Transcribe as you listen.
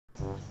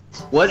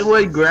What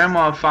would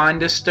Grandma find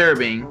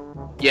disturbing,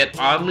 yet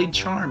oddly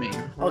charming?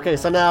 Okay,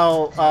 so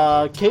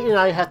now Kate and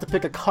I have to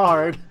pick a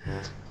card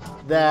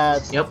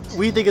that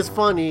we think is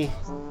funny.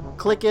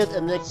 Click it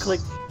and then click.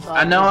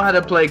 I know how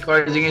to play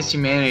Cards Against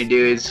Humanity,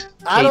 dude. It's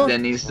Kate that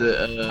needs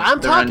to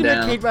I'm talking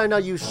rundown. to Kate right now,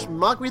 you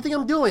schmuck. What do you think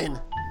I'm doing?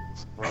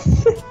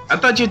 I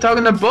thought you were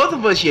talking to both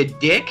of us, you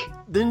dick.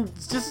 Then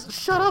just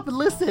shut up and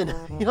listen.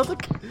 You know.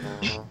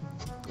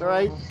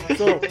 Alright,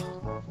 so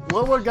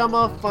what would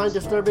Grandma find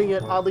disturbing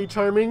yet oddly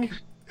charming?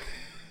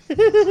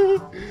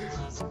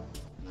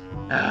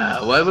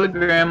 What would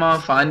Grandma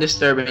find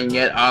disturbing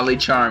yet oddly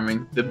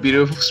charming? The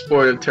beautiful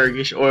sport of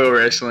Turkish oil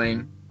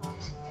wrestling.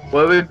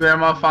 What would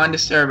Grandma find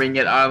disturbing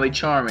yet oddly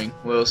charming?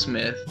 Will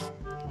Smith.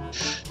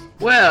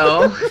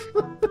 Well,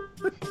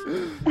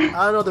 I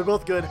don't know, they're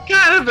both good.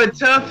 Kind of a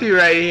toughie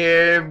right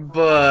here,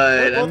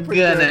 but I'm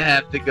gonna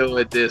have to go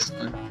with this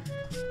one.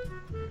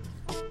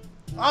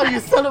 Oh, you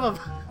son of a...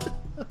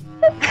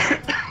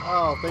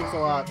 Oh, thanks a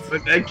lot.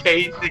 Was that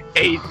Kate?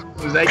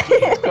 Was that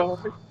Kate's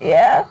card?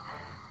 Yeah.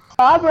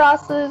 Bob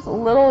Ross's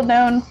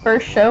little-known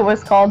first show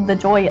was called The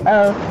Joy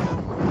of.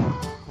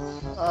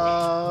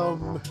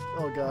 Oh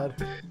god.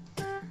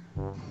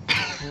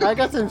 I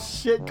got some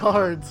shit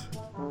cards.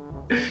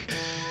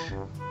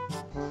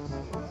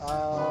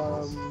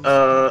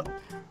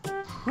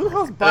 Who the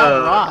hell's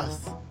Bob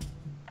Ross?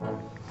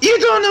 You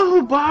don't know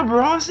who Bob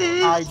Ross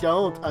is? I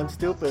don't. I'm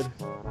stupid.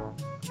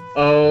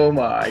 Oh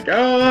my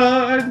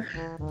god.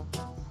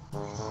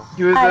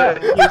 He was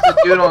a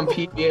dude on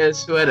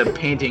PBS who had a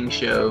painting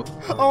show.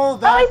 Oh,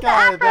 that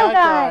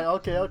guy.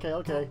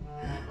 Okay.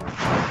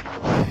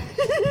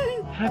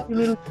 Happy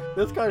little.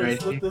 This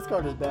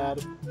card is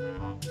bad.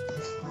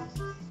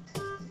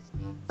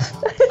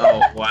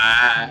 Oh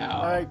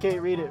wow. All right, Kate,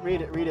 read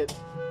it.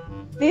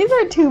 These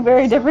are two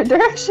very different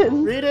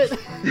directions. Read it.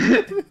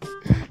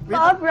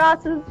 Bob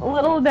Ross's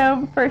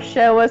little-known first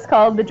show was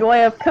called The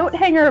Joy of Coat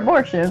Hanger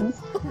Abortions.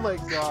 Oh my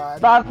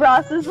god. Bob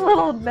Ross's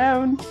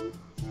little-known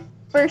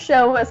first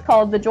show was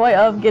called The Joy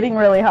of Getting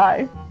Really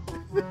High.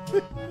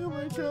 Oh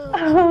my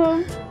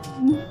god.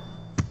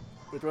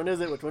 Which one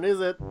is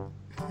it?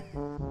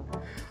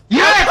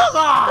 Yes! Come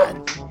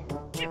on!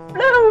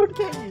 No!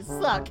 Kate, you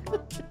suck.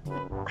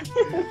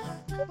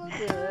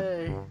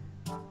 Okay.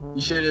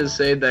 You should have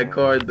saved that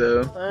card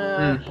though.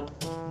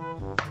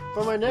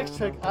 For my next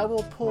trick, I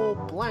will pull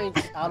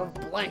blank out of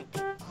blank.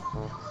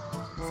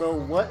 So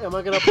what am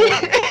I gonna pull?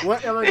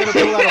 What am I gonna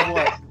pull out of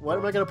what? What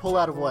am I gonna pull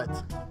out of what?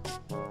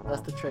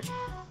 That's the trick.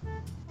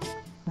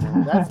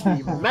 That's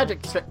the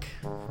magic trick.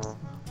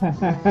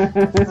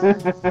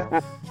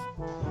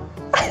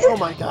 Oh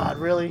my god,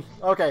 really?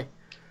 Okay.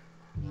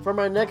 For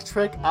my next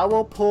trick, I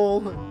will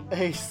pull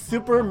a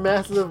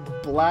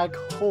supermassive black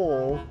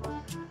hole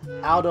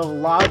out of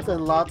lots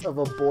and lots of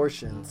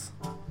abortions.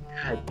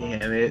 God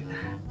damn it.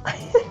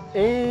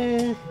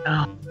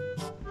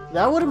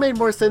 That would have made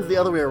more sense the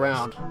other way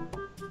around.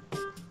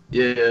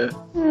 Yeah.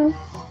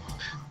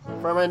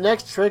 For my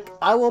next trick,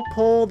 I will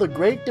pull the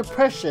Great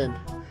Depression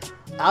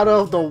out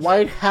of the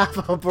white half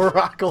of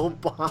Barack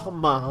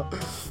Obama.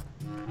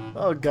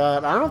 Oh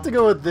god, I don't have to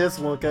go with this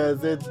one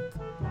because it...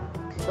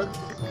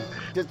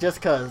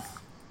 Just cause.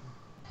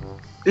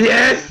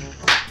 Yes!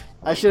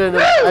 I should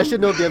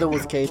know the other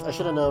one's Kate. I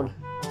should have known.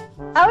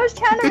 I was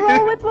trying to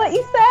roll with what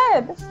you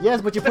said.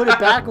 Yes, but you put it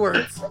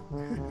backwards.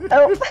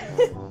 Oh.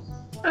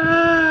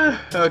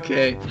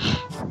 Okay.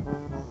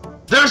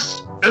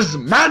 This is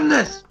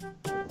madness!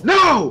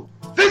 No!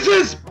 This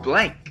is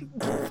blank!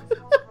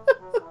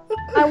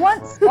 I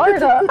want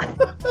Sparta.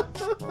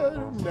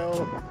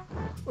 No.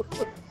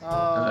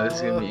 This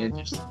is gonna be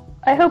interesting.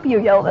 I hope you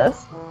yell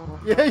this.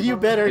 Yeah, you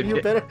better yell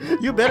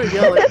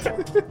it.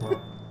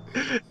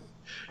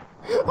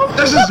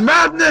 This is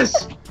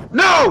madness!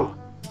 No!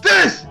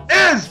 This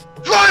is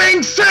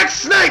flying sex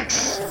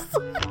snakes!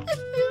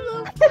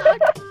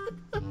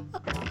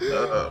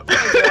 Oh,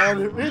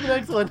 read the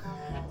next one.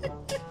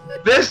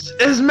 This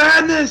is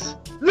madness!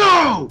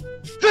 No!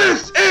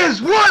 This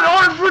is one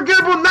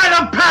unforgettable night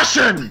of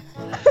passion!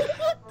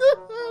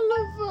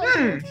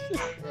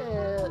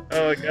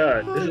 Oh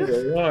god, this is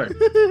really hard.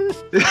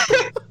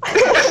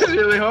 This is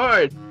really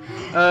hard.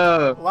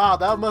 Wow,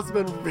 that must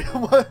have been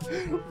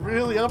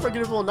really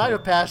unforgettable night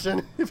of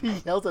passion if he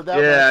yells at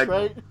that much,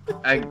 right?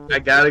 I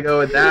gotta go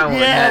with that one.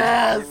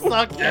 Yeah,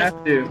 suck it.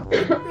 Have to.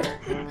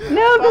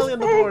 No, finally on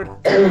the board.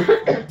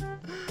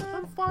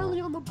 I'm finally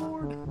on the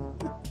board.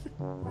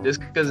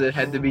 Just because it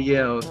had to be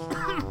yelled.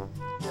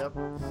 Yep.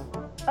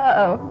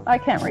 Uh-oh, I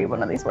can't read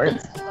one of these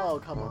words. Oh,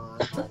 come on.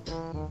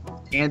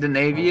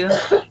 Scandinavia?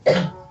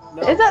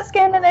 No. Is that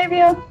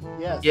Scandinavia?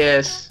 Yes.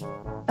 Yes.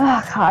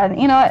 Oh god,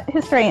 you know what?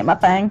 History ain't my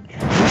thing.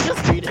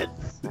 Just read it.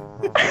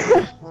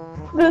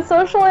 The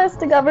socialist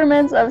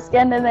governments of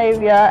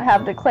Scandinavia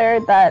have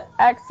declared that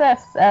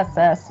access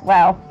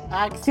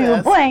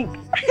to blank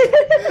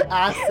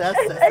access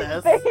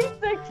a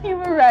basic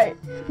human right.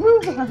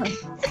 Move on.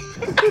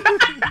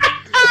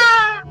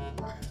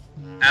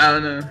 I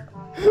don't know.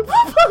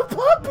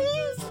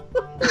 Puppies!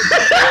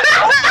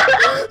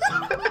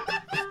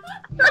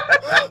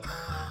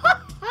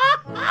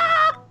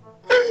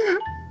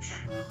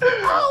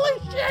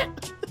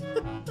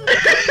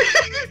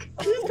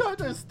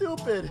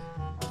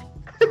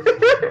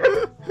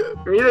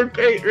 them,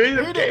 Kate. Read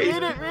them, Read Kate.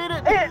 it. Read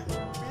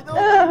the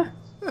Ugh.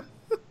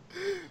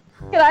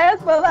 Can I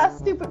ask my last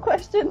stupid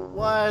question?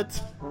 What?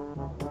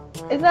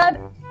 Is that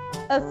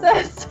a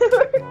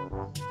sewer?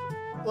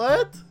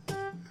 What?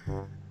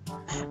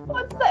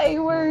 What's the A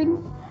word?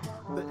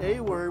 The A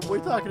word? What are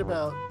you talking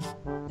about?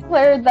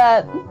 Declared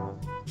that.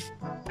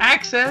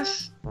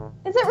 Access.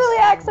 Is it really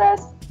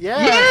access?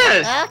 Yeah.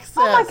 Yes! Access.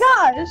 Oh my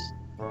gosh!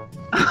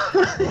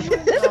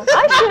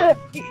 I should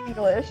speak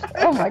English.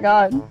 Oh my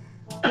god.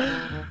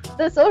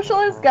 The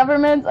socialist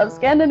governments of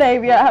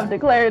Scandinavia have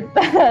declared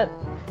that.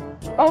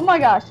 Oh my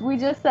gosh, we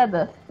just said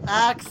this.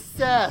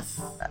 Access.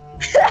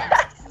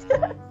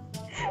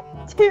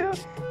 To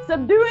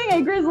subduing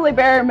a grizzly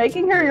bear and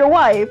making her your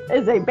wife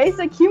is a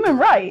basic human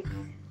right.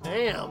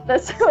 Damn. The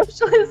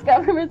socialist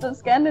governments of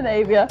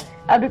Scandinavia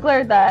have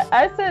declared that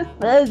access.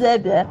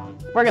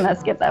 We're gonna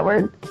skip that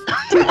word.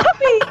 To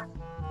puppy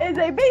is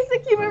a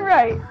basic human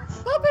right.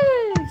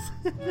 Puppies.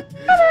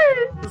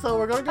 Puppies! So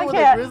we're going to go with a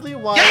can't. grizzly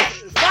wife.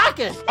 Fuck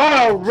it.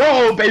 Oh,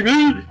 roll, baby.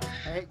 I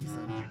hate you,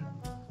 son.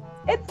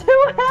 It's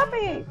too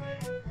happy.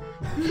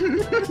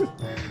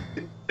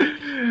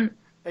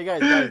 Hey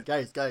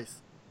guys.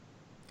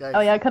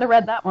 Oh yeah, I could have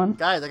read that one.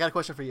 Guys, I got a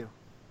question for you.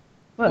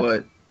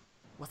 What?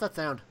 What's that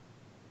sound?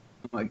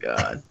 Oh my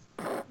god.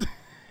 I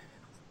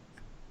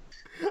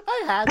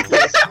had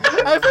to.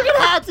 I freaking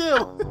had to.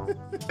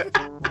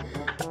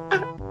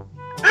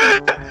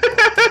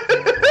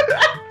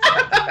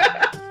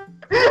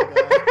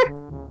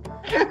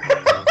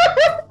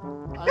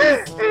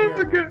 I'm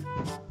scared.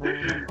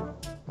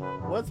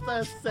 What's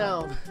that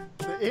sound?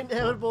 The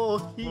inevitable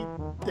heat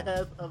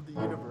death of the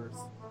universe.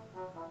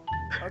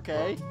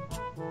 Okay.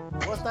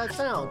 What's that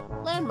sound?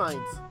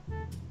 Landmines.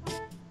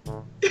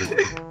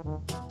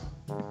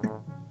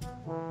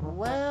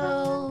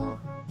 Well,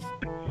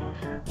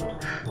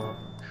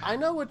 I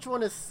know which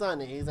one is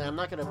Sunny's, and I'm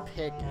not gonna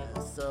pick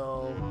it,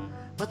 so...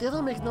 But the other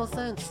one makes no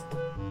sense.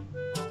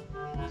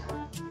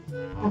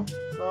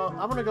 So,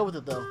 I'm gonna go with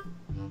it, though.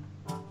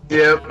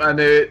 Yep, I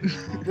knew it.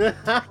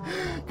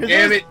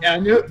 Damn it, I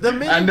knew.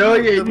 I know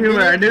your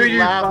humor. I knew you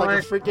laughed were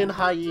like a freaking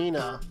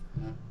hyena.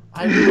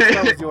 I knew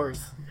that was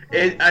yours.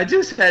 I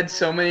just had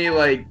so many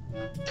like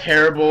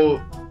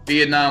terrible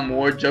Vietnam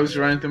War jokes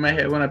running through my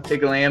head when I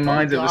picked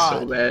landmines. It was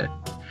so bad.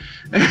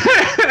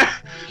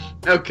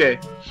 Okay.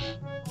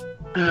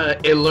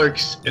 It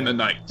lurks in the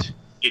night.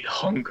 It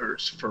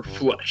hungers for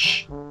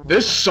flesh.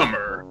 This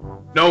summer,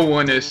 no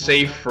one is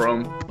safe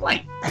from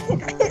blank.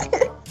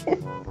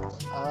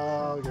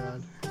 Oh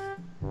god.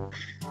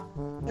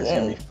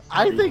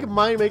 I think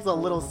mine makes a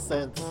little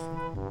sense.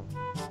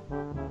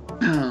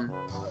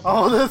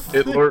 Oh, this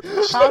It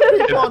lurks. How do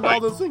you in want the all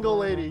night. the single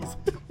ladies?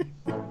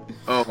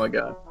 Oh my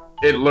god.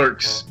 It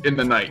lurks in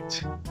the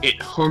night.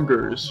 It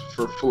hungers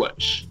for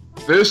flesh.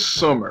 This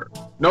summer,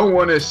 no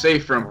one is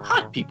safe from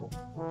hot people.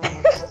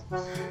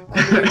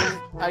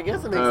 I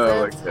guess it makes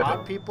Oh, sense. my God.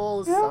 Hot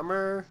people,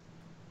 summer.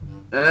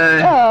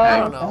 I I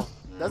don't know.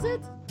 Does it?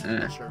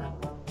 Not sure.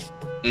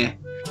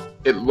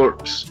 It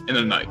lurks in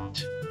the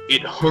night.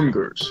 It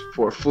hungers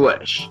for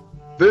flesh.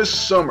 This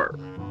summer,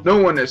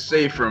 no one is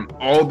safe from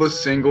all the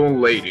single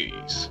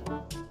ladies.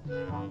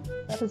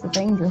 That is a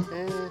danger.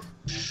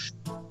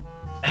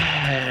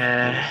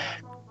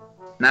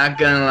 Not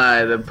gonna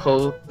lie,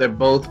 they're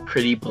both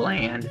pretty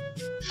bland.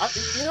 I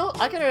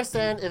can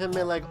understand if it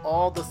meant like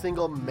all the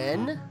single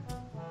men.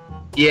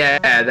 Yeah,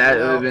 that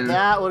would have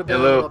been a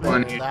little bit.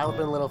 funnier. That would have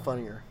been a little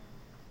funnier.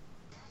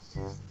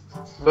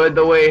 But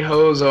the way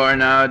hoes are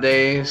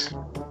nowadays,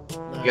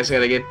 I guess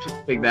I gotta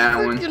pick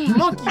that one. Freaking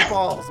monkey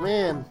balls,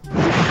 man.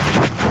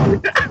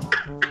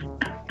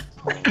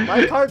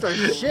 My cards are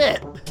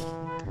shit.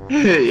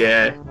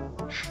 Yeah,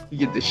 you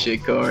get the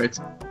shit cards.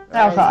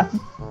 That was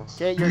awesome.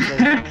 Get your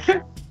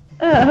turn.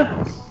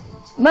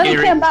 Money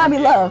can't buy me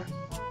love,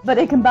 but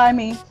it can buy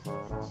me.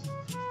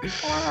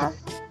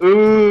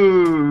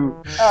 Ooh,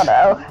 Oh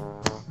no.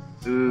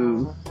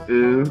 ooh.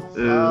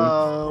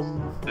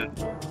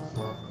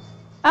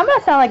 I'm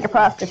gonna sound like a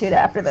prostitute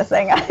after this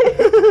thing. I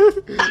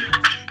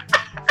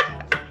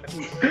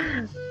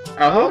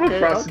hope Okay, a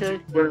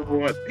prostitute would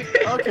want.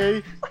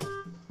 Okay.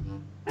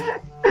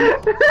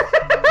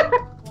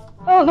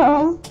 Oh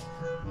no.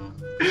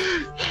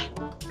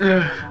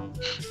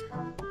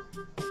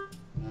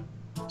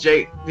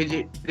 Jake,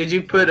 did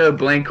you put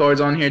blank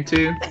cards on here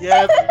too?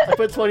 Yes, I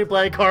put 20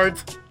 blank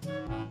cards.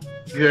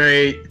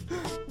 Great.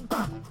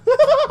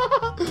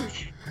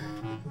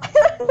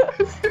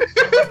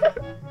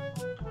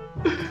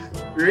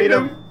 Read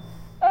them.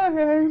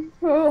 Okay.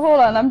 Oh, hold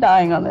on, I'm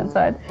dying on the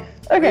inside.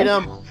 Okay. Read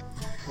 'em.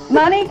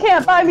 Money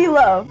can't buy me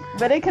love,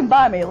 but it can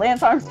buy me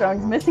Lance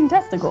Armstrong's missing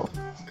testicle.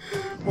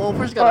 Well,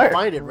 first you gotta Or-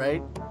 find it,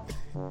 right?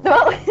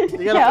 Well, You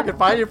gotta yeah, freaking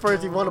find it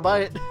first if you want to buy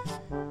it.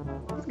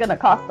 it's gonna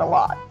cost a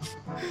lot.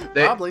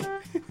 They- Probably.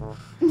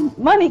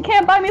 Money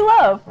can't buy me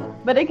love,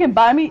 but it can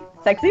buy me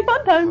sexy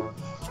fun time.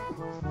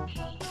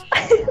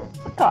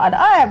 God,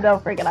 I have no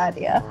freaking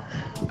idea.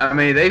 I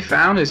mean, they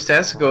found his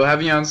testicle.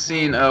 Have you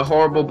seen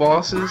Horrible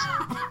Bosses?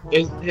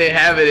 They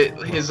have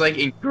his like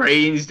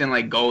engraved in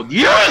like gold.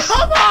 Yes!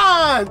 Come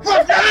on!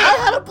 I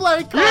had a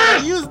blank card.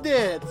 Yes! I used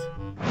it.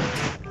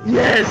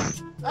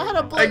 Yes! I had a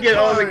I blank get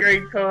all the card.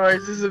 great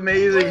cards. This is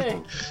amazing.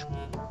 Thanks.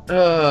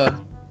 Uh,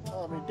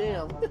 Oh, I mean,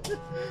 damn.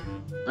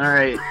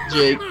 Alright,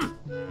 Jake.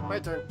 My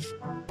turn.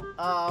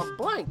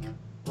 Blank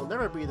will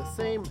never be the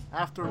same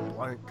after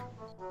blank.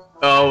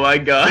 Oh my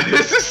god,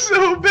 this is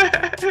so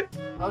bad.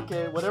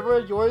 Okay, whatever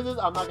yours is,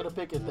 I'm not gonna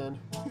pick it then.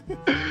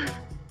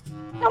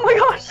 Oh my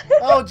gosh.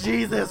 Oh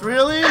Jesus,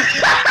 really?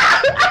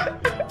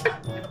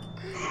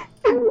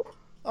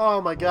 Oh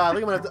my god, I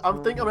think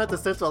I'm gonna have to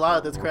censor a lot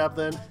of this crap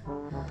then.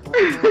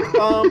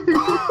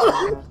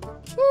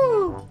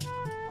 Woo.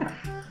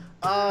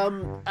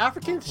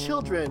 African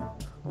children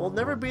will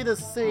never be the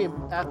same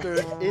after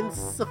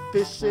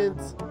insufficient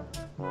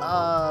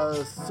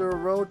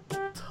serotonin?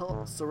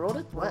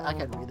 What? I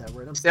can't read that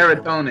word. I'm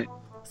Serotonin.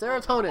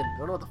 Serotonin.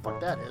 Don't know what the fuck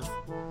that is.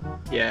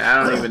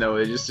 Yeah, I don't even know.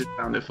 It just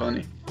sounded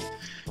funny.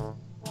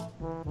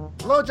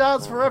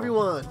 Blowjobs for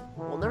everyone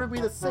will never be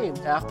the same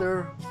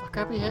after a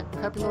crappy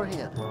little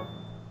hand.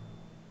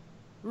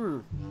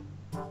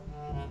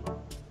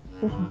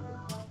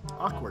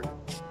 Awkward.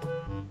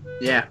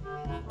 Yeah.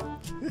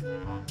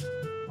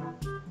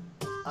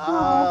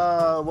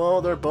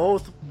 Well, they're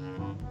both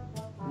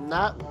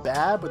not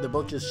bad, but they're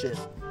both just shit.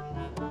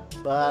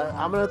 But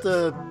I'm gonna have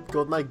to go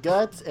with my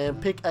guts and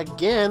pick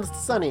against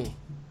Sunny.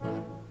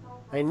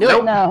 I knew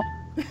it. No.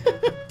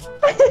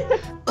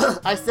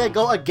 I said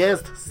go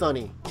against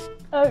Sunny.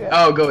 Okay.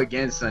 Oh, go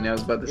against Sunny. I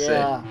was about to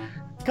Yeah.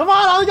 Come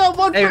on, I only got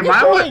one Hey,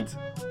 freaking point. say.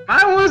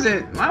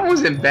 Mine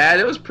wasn't bad.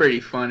 It was pretty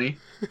funny.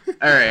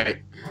 All right.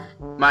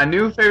 My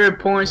new favorite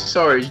porn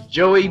star is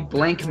Joey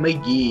Blank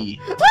McGee.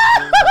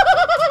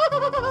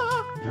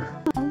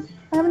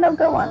 I have no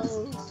good ones.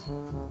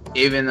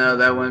 Even though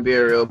that wouldn't be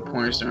a real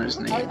porn star's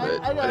name, I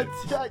but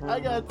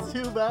got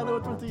two, but I don't know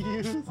which one to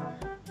use.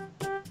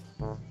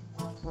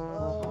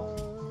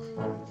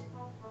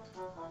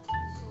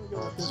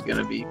 this is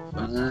gonna be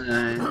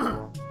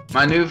fun.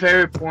 My new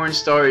favorite porn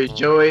star is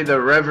Joey the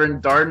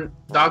Reverend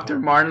Dr.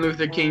 Martin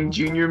Luther King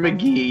Jr.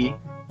 McGee.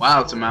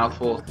 Wow, it's a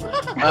mouthful.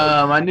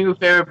 My new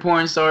favorite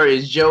porn star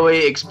is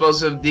Joey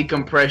Explosive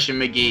Decompression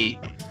McGee.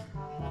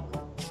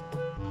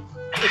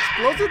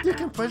 Explosive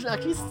Decompression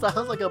actually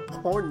sounds like a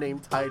porn name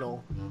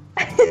title.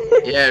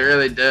 Yeah, it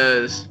really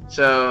does.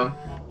 So,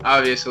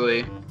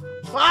 obviously,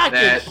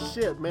 Fucking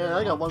shit, man.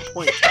 I got 1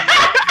 point.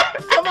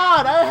 Come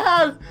on, I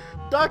had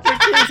Dr.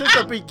 King since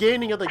the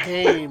beginning of the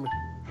game.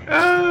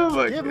 oh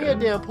my Give god. me a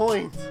damn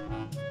point.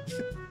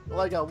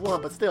 Well, I got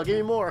one, but still, give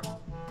me more.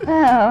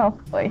 Oh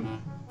boy.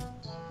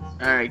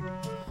 Alright,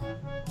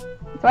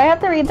 Do I have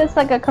to read this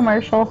like a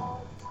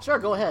commercial? Sure,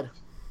 go ahead.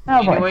 Oh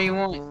any boy. way you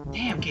want.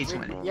 Damn, Kate's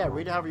winning. Yeah,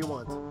 read it however you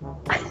want.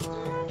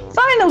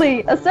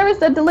 Finally, a service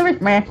that delivers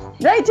right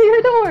to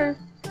your door.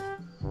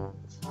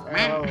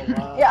 Oh,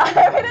 wow. Yeah,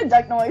 I made a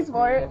duck noise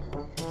for it.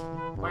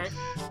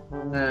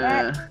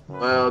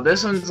 Well,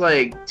 this one's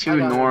like too I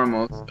got it.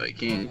 normal, so I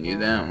can't do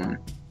that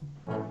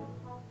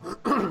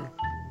one.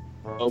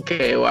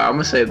 Okay, well, I'm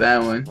gonna say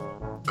that one.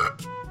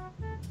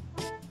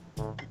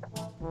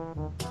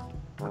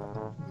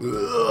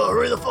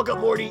 Hurry the fuck up,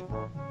 Morty.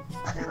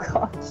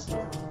 Gosh.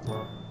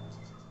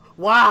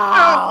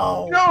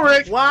 Wow. No,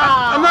 Rick.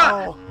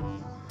 Wow.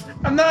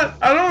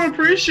 I don't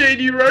appreciate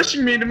you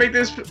rushing me to make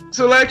this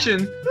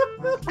selection.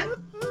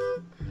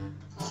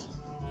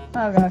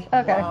 Oh gosh.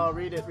 Okay. Oh,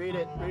 read it.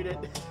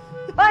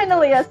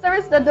 Finally, a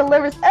service that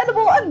delivers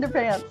edible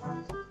underpants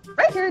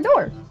right to your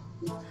door.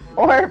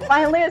 Or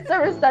finally, a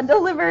service that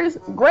delivers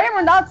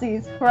grammar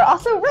Nazis who are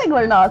also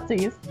regular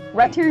Nazis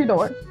right to your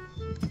door.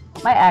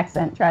 My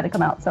accent tried to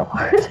come out so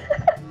hard.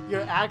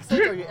 Your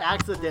accent or your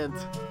accident?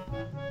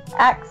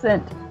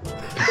 Accent.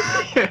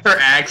 Her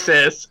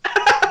access.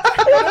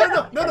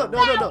 No.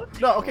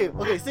 Okay.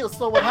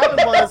 So what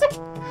happened was.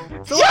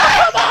 So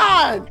come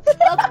on!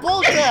 That's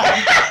bullshit.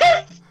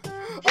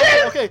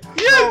 Okay.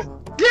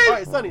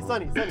 Alright, Sunny.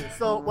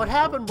 So what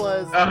happened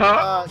was,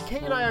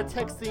 Kate and I are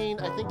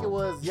texting. I think it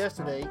was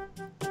yesterday.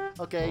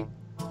 Okay,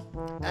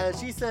 and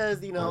she says,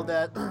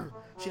 that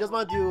she doesn't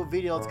want to do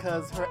videos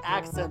because her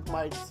accent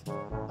might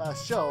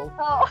show.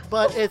 Oh.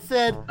 But it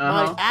said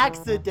my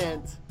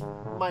accident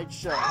might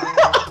show.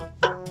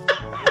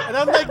 And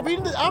I'm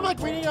reading.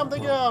 I'm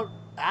thinking about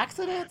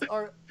accident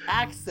or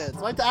accent.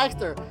 So I had to ask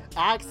her,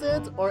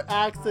 accent or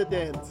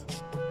accident?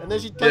 And then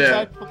she comes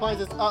back, replies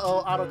this,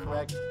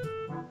 autocorrect.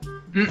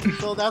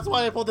 So that's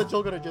why I pulled the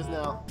Joker just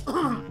now.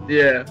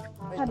 Yeah.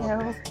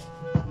 Hello.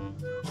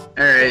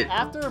 Alright.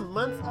 After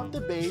months of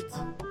debate,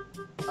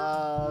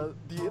 the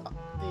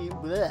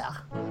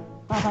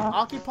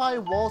Occupy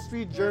Wall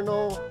Street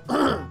Journal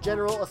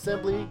General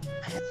Assembly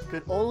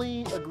could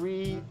only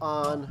agree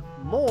on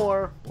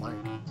more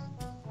blank.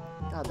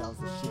 God, that was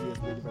the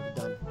shittiest read I've ever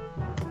done.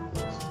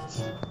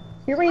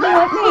 You're reading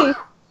like me.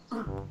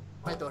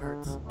 My throat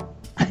hurts.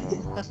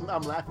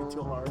 I'm laughing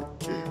too hard.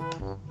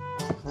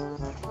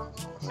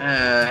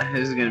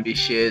 This is gonna be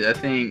shit. I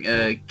think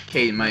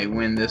Kate might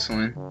win this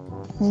one.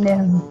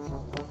 No.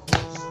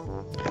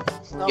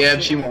 Yeah,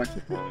 shit. she won.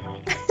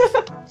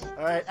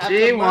 Alright,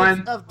 She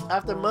won.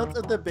 After months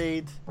of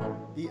debate,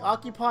 the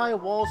Occupy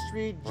Wall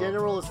Street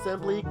General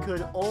Assembly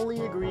could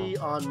only agree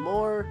on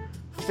more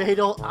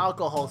fatal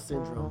alcohol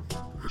syndrome.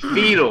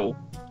 Fetal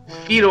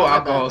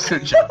alcohol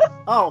syndrome.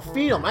 Oh,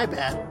 fetal, my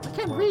bad. I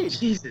can't read.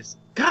 Jesus.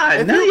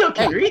 God, none of y'all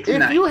can read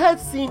tonight. If you had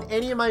seen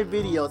any of my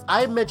videos,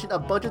 I mentioned a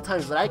bunch of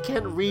times that I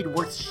can't read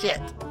worth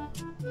shit.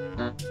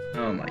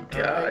 Oh my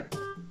god.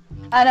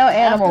 I know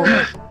animals.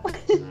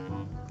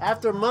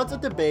 After months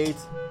of debate,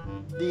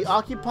 the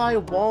Occupy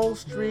Wall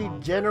Street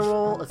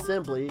General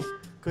Assembly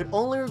could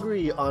only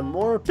agree on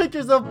more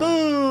pictures of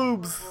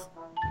boobs.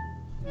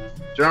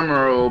 Drum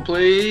roll,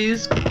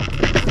 please.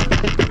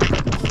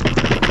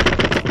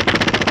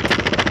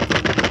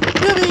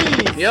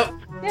 Boobies! Yep.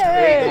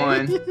 Yay!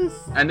 One.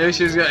 I knew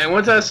she was gonna. And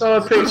once I saw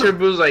a picture of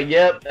boobs, like,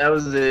 yep, that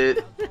was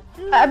it.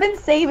 I've been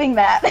saving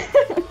that.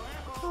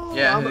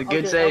 Yeah,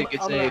 good save.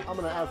 I'm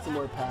gonna add some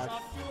more packs.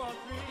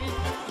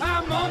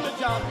 I'm on the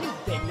job, you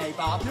big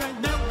nabob. You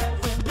ain't never had a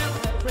friend, never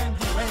had a friend.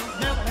 You ain't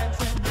never had a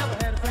friend, never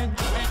had a friend.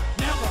 You ain't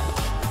never had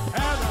a friend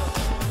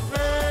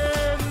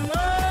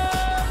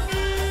like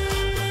me.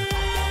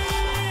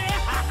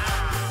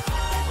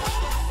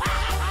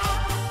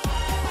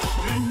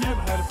 You ain't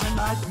never had a friend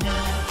like me.